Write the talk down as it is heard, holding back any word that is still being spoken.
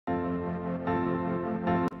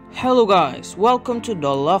Hello guys, welcome to the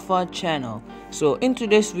Lava channel. So in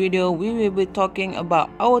today's video we will be talking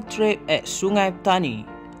about our trip at Sungai Petani.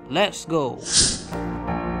 Let's go.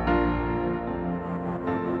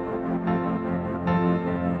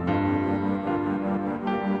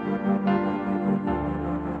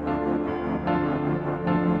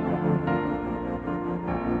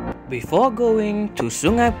 Before going to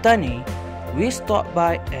Sungai Petani, we stopped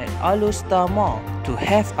by at Alustar Mall to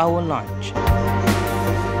have our lunch.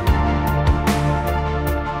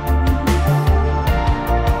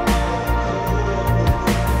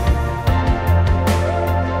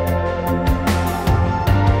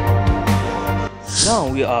 Now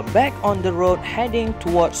we are back on the road heading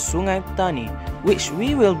towards Sungai Petani, which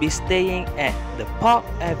we will be staying at the Park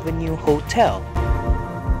Avenue Hotel.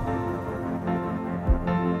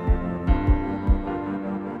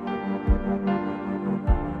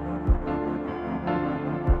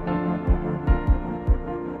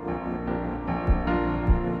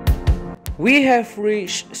 We have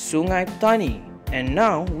reached Sungai Petani and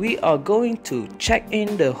now we are going to check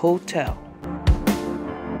in the hotel.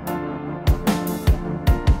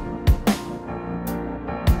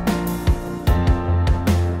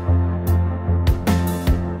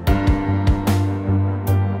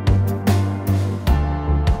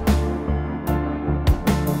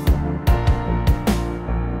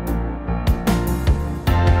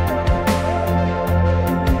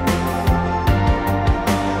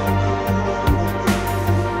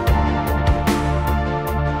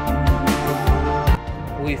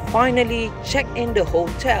 We finally checked in the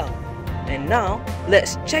hotel and now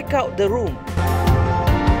let's check out the room.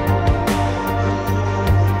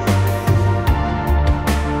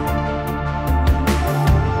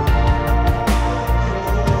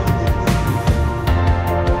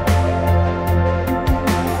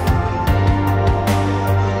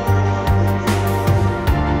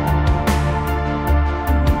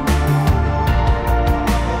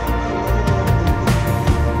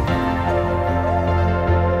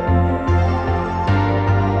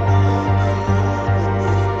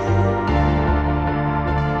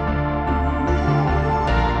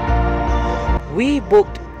 We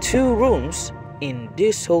booked 2 rooms in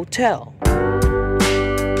this hotel.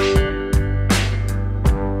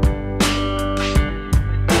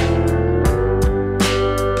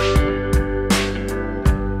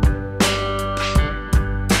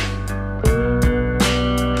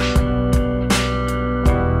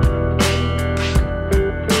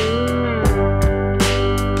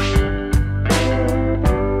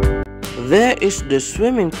 There is the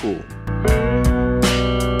swimming pool.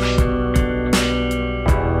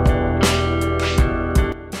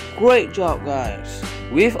 Great job guys,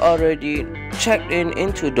 we've already checked in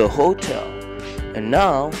into the hotel and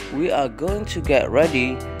now we are going to get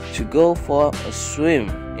ready to go for a swim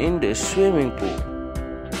in the swimming pool.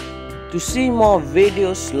 To see more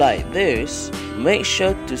videos like this, make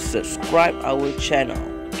sure to subscribe our channel,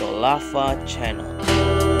 the Lava channel.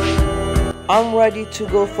 I'm ready to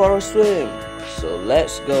go for a swim, so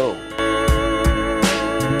let's go.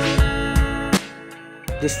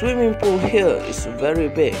 The swimming pool here is very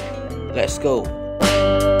big. Let's go.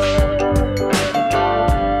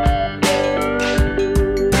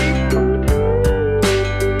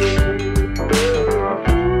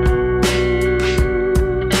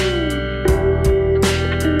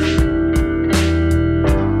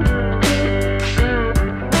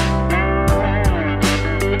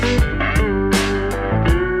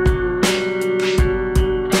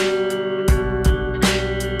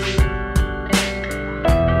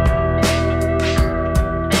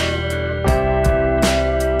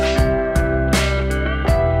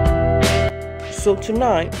 So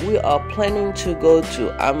tonight we are planning to go to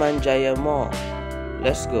Amanjaya Mall.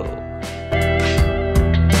 Let's go.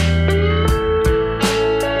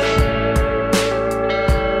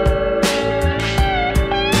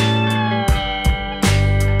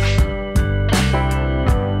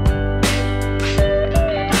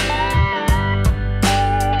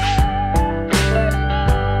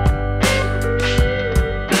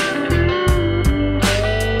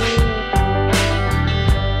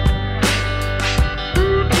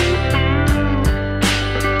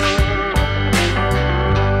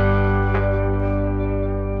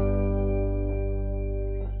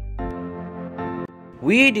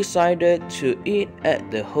 We decided to eat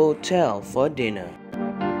at the hotel for dinner.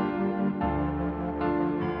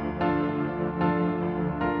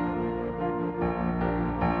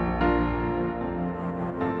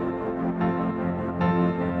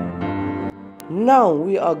 Now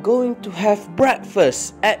we are going to have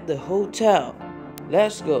breakfast at the hotel.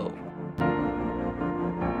 Let's go.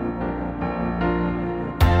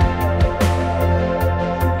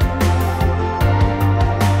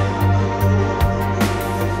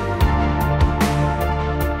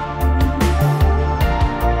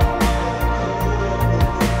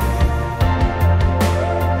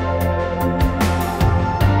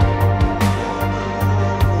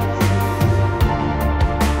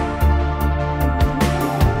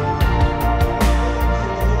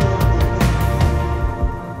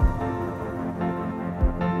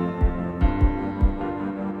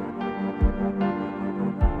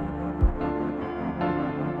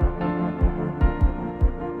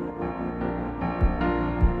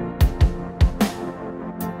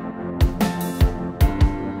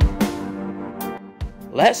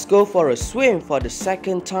 Let's go for a swim for the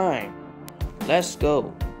second time. Let's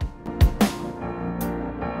go.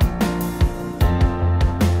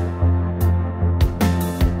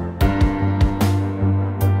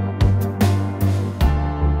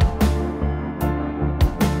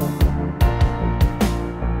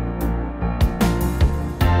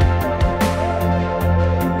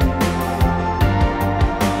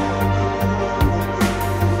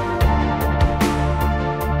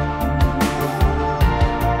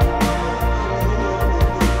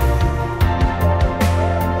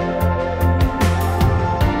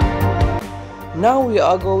 Now we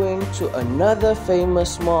are going to another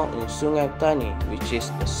famous mall in Sungai Petani, which is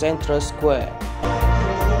the Central Square.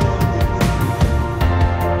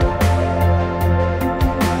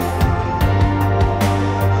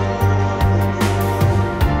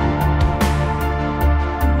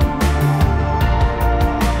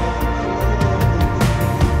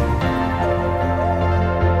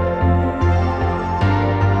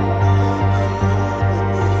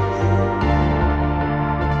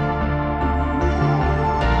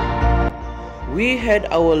 We had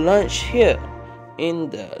our lunch here in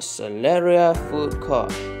the Celeria food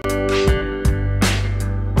court.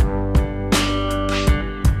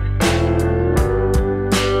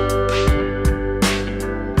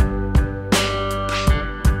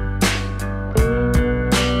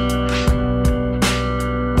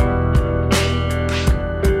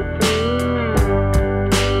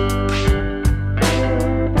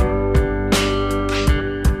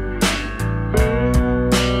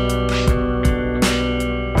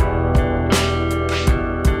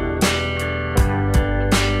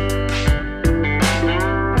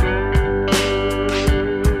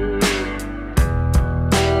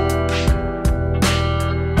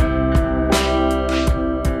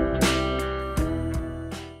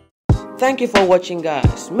 Thank you for watching,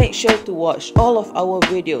 guys. Make sure to watch all of our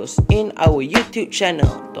videos in our YouTube channel,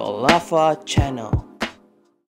 the Lava channel.